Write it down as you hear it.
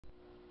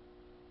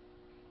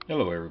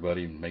Hello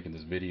everybody, I'm making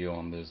this video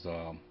on this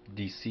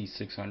DC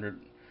 600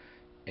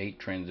 8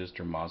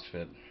 transistor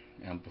Mosfet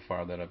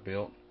amplifier that I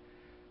built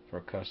for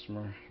a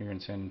customer here in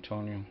San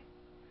Antonio.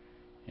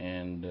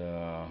 And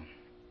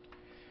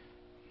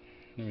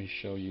let me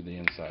show you the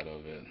inside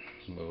of it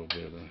a little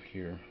bit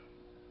here.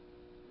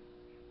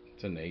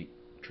 It's an 8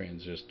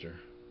 transistor,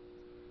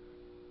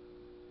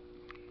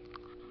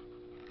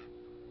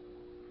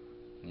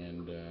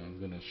 and I'm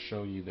going to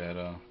show you that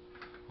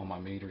on my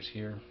meters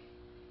here.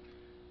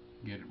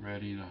 Get it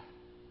ready to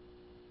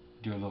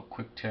do a little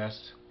quick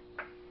test.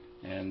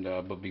 And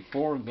but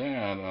before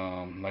that,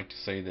 I'd like to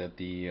say that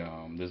the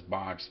this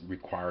box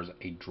requires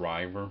a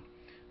driver,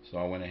 so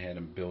I went ahead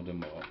and built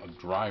him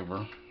a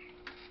driver.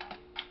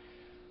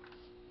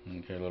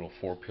 Okay, a little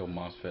 4-pin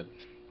MOSFET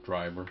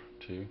driver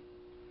too.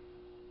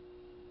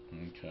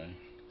 Okay,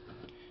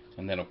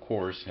 and then of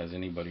course, as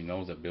anybody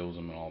knows that builds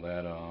them and all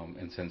that,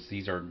 and since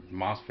these are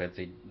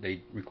MOSFETs,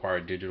 they require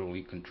a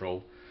digitally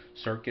controlled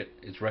circuit.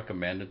 It's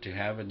recommended to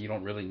have it. You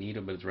don't really need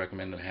it, but it's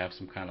recommended to have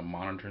some kind of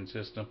monitoring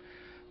system,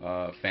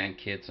 fan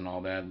kits and all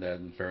that.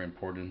 That's a very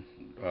important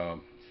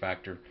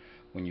factor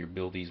when you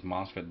build these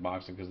MOSFET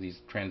boxes, because these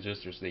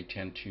transistors, they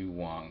tend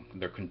to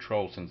they're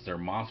controlled. Since they're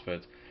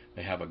MOSFETs,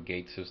 they have a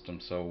gate system.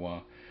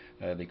 So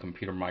the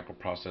computer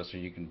microprocessor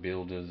you can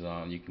build is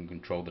you can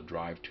control the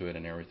drive to it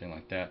and everything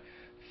like that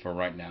for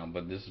right now.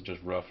 But this is just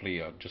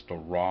roughly just a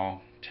raw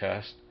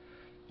test.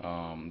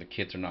 The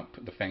kits are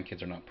not, the fan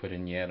kits are not put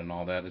in yet and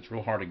all that. It's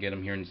real hard to get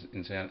them here in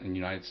the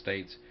United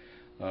States.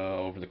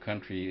 Over the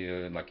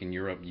country, like in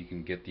Europe, you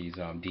can get these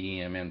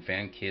DEMN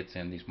fan kits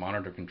and these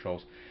monitor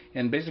controls.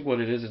 And basically, what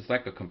it is, it's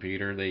like a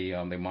computer. They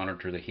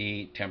monitor the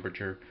heat,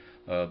 temperature,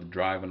 the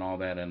drive, and all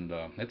that. And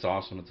it's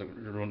awesome. It's a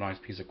real nice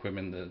piece of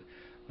equipment.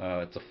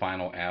 It's a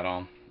final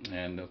add-on.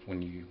 And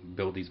when you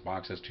build these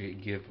boxes to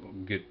give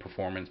good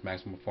performance,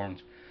 maximum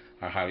performance,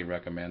 I highly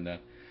recommend that.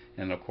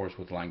 And of course,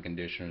 with line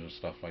conditioners and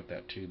stuff like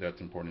that too, that's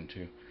important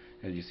too.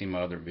 As you see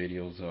my other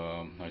videos,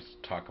 I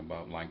talk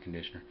about line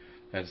conditioner.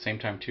 At the same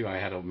time too, I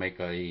had to make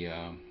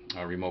a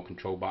remote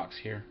control box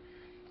here,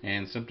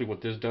 and simply what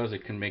this does,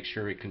 it can make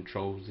sure it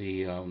controls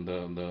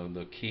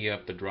the key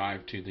up the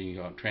drive to the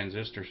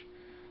transistors.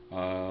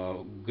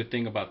 Good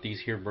thing about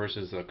these here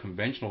versus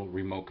conventional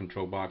remote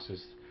control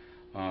boxes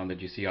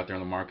that you see out there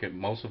on the market,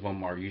 most of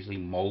them are usually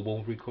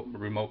mobile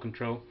remote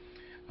control.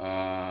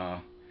 Uh,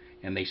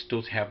 and they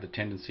still have the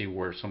tendency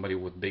where somebody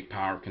with big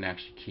power can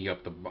actually key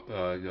up the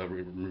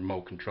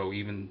remote control,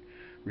 even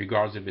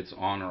regardless if it's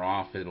on or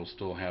off. It'll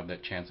still have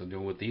that chance of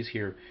doing. With these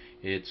here,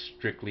 it's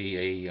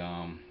strictly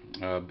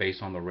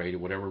based on the radio.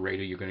 Whatever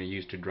radio you're going to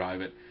use to drive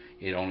it,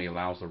 it only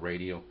allows the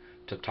radio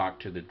to talk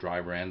to the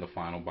driver and the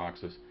final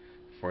boxes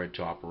for it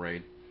to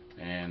operate.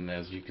 And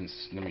as you can,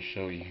 let me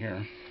show you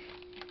here.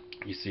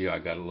 You see, I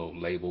got a little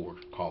label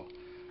called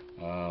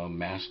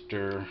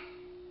master.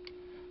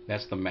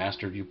 That's the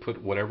master. You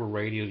put whatever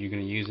radio you're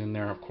going to use in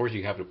there. Of course,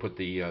 you have to put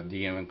the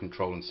DMN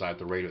control inside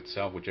the radio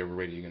itself, whichever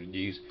radio you're going to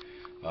use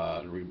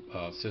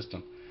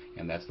system,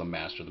 and that's the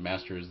master. The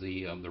master is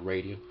the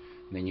radio.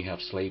 And then you have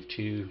slave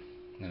 2,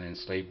 and then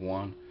slave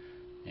 1,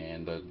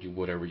 and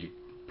whatever your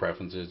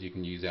preference is, you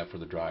can use that for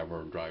the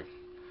driver or drive.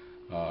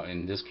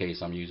 In this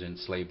case, I'm using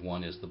slave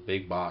 1 is the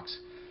big box,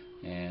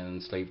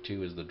 and slave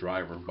 2 is the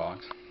driver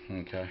box.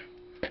 Okay.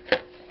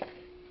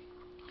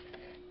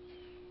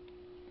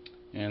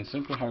 And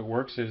simply how it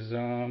works is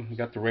you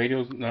got the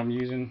radios that I'm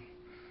using.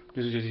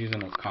 This is just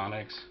using a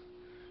Connex.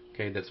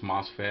 Okay, that's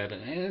MOSFET,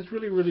 and it's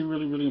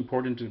really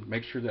important to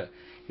make sure that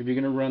if you're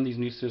going to run these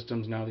new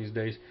systems now these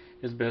days,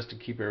 it's best to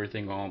keep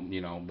everything on,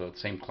 the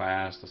same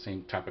class, the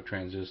same type of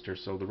transistor.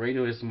 So the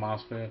radio is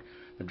MOSFET,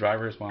 the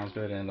driver is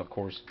MOSFET, and of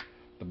course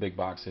the big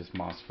box is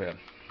MOSFET.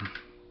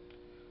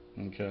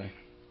 Okay.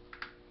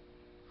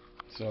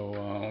 So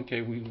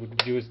okay, what we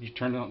do is you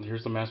turn on.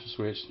 Here's the master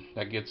switch.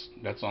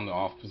 That's on the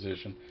off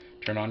position.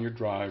 Turn on your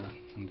drive.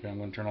 Okay, I'm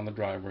going to turn on the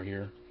driver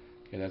here.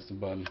 Okay, that's the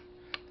button.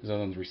 This other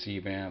one's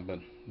receive amp, but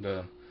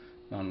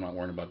I'm not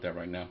worrying about that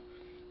right now.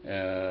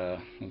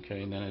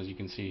 Okay, and then as you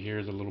can see,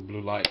 here's a little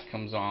blue light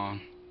comes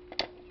on.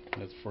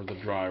 That's for the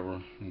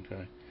driver.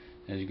 Okay,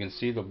 as you can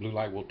see, the blue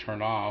light will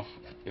turn off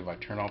if I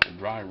turn off the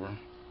driver.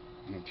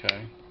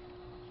 Okay,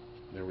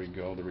 there we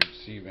go, the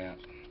receive amp.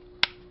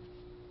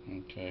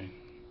 Okay,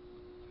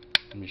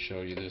 let me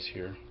show you this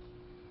here.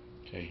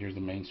 Okay, here's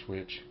the main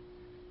switch.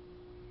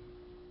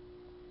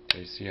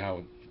 Okay, see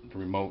how the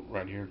remote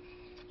right here,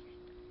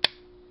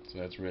 so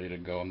that's ready to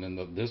go. And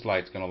then this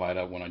light's going to light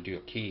up when I do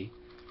a key.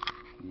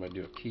 If I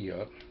do a key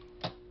up,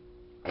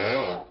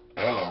 hello.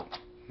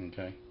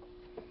 Okay,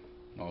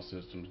 all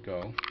systems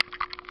go.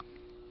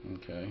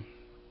 Okay,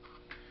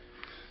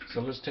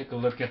 so let's take a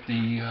look at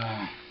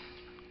the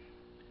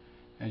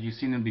as you've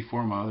seen them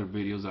before in my other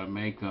videos I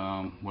make.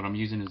 What I'm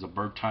using is a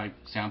bird type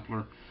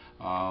sampler.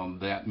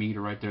 That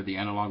meter right there, the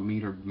analog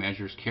meter,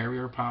 measures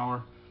carrier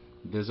power.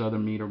 This other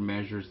meter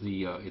measures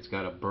it's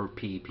got a bird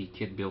PEP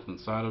kit built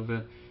inside of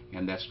it,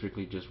 and that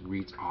strictly just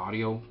reads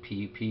audio.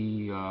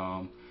 PEP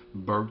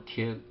bird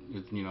kit,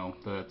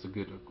 that's a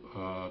good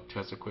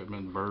test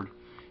equipment, bird.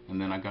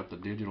 and then I got the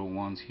digital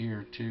ones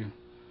here too.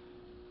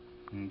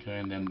 Okay,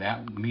 and then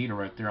that meter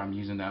right there, I'm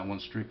using that one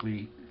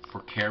strictly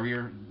for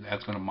carrier.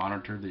 That's going to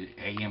monitor the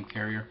AM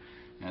carrier,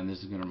 and this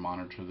is going to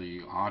monitor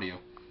the audio.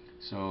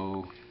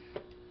 So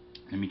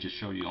let me just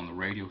show you on the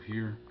radio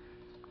here.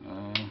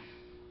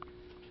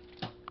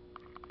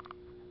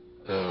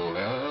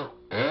 Hello,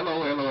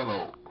 hello, hello,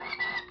 hello.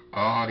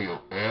 Audio,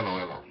 hello,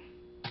 hello.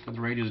 So the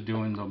radio is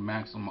doing the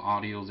maximum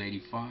audio is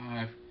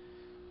 85.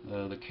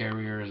 The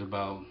carrier is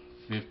about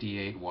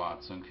 58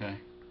 watts. Okay.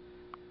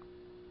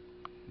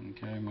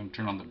 Okay, I'm going to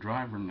turn on the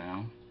driver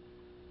now.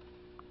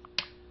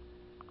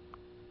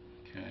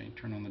 Okay,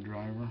 turn on the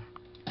driver.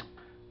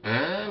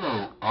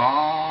 Hello,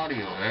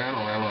 audio.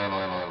 Hello, hello, hello,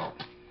 hello, hello.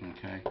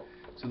 Okay,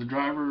 so the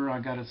driver, I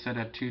got it set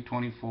at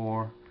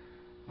 224.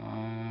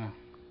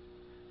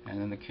 And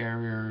then the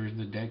carrier,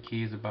 the dead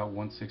key is about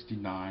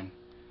 169.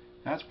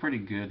 That's pretty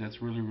good.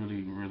 That's really,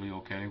 really, really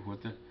okay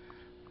with it.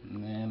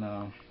 And then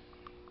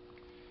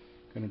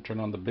going to turn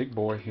on the big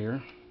boy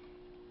here.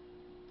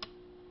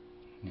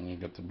 And you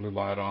got the blue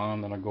light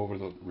on, then I go over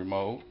to the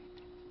remote,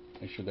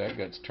 make sure that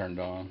gets turned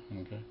on.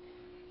 Okay,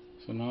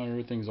 so now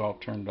everything's all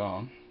turned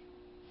on.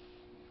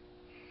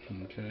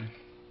 Okay,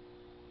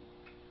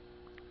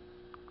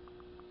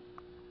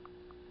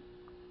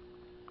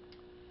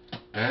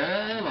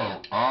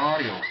 hello,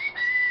 audio.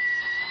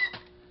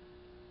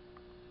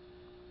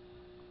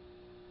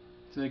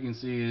 So you can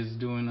see it's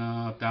doing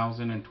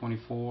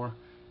 1024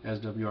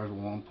 SWR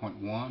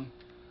 1.1.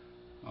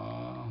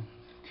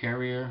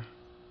 Carrier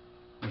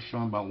is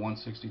showing about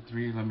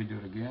 163. Let me do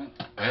it again.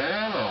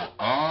 Hello,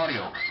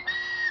 audio.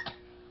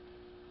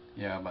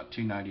 Yeah, about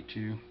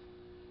 292.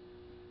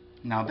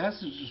 Now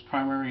this is just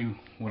primary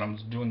what I'm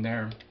doing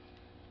there.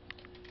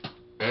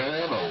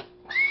 Hello.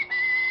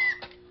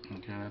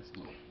 Okay, that's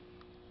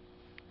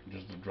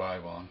just the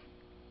drive on.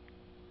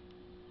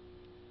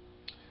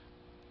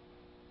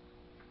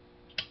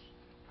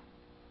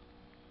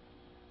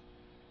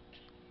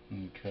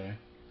 Okay.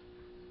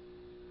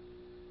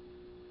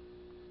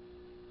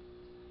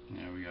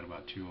 Yeah, we got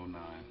about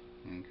 209.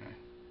 Okay.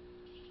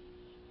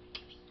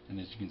 And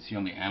as you can see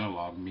on the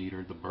analog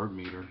meter, the bird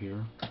meter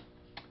here.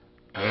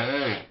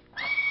 Hey.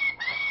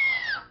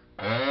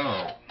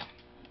 Oh.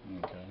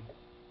 Okay.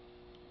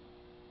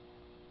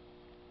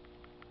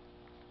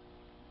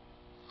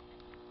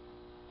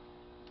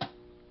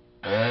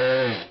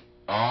 Hey.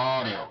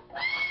 Audio.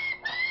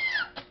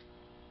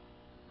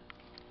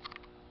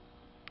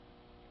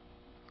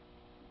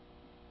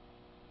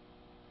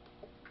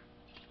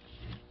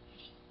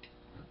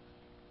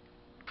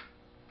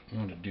 I'm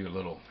going to do a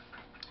little,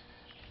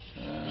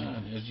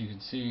 as you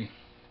can see,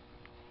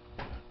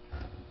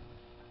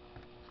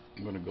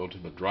 I'm going to go to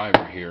the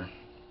driver here,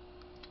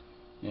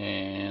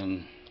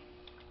 and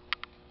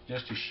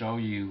just to show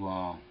you,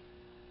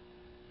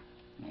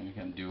 you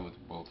can do it with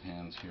both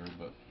hands here,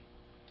 but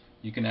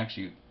you can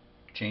actually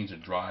change the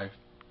drive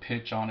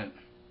pitch on it,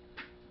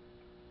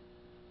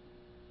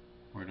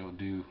 where it'll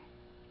do,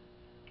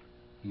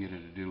 you get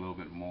it to do a little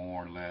bit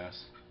more or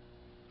less.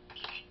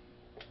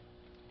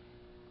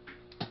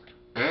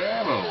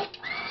 Hello.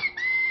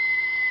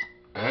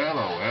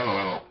 Hello, hello,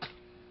 hello.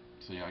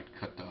 See, I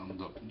cut down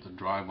the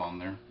drive on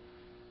there.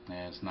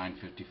 And it's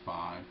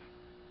 955.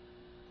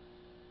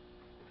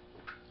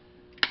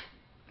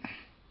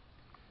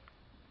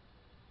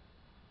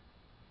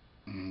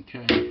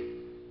 Okay.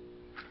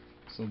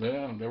 So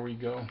there we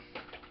go.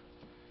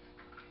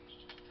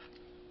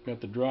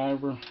 Got the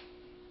driver.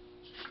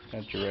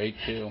 Got your 8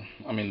 pil.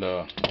 I mean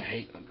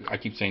I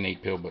keep saying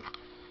 8 pil, but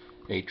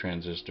 8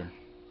 transistor.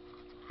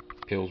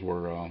 Pills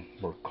were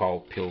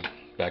called pills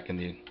back in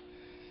the,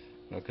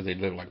 because they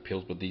look like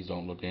pills, but these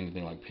don't look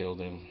anything like pills.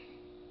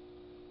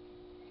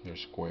 They're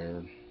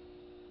squared.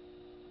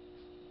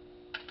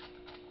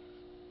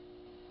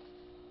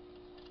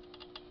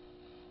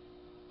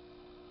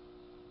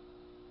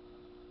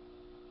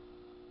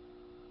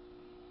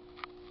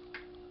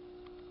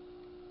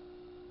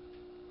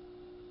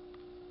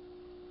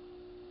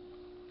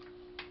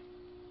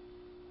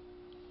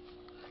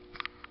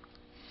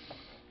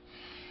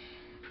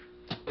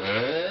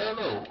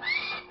 Hello.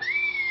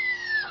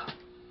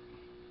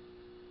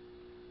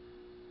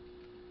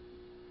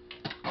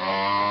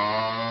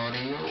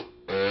 Audio.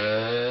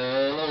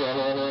 Hello,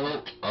 hello,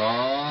 hello.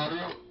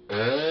 Audio.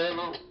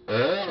 Hello,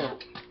 hello.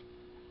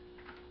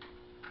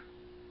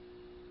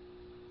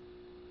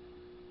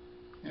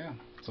 Yeah.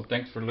 So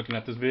thanks for looking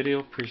at this video.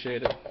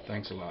 Appreciate it.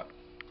 Thanks a lot.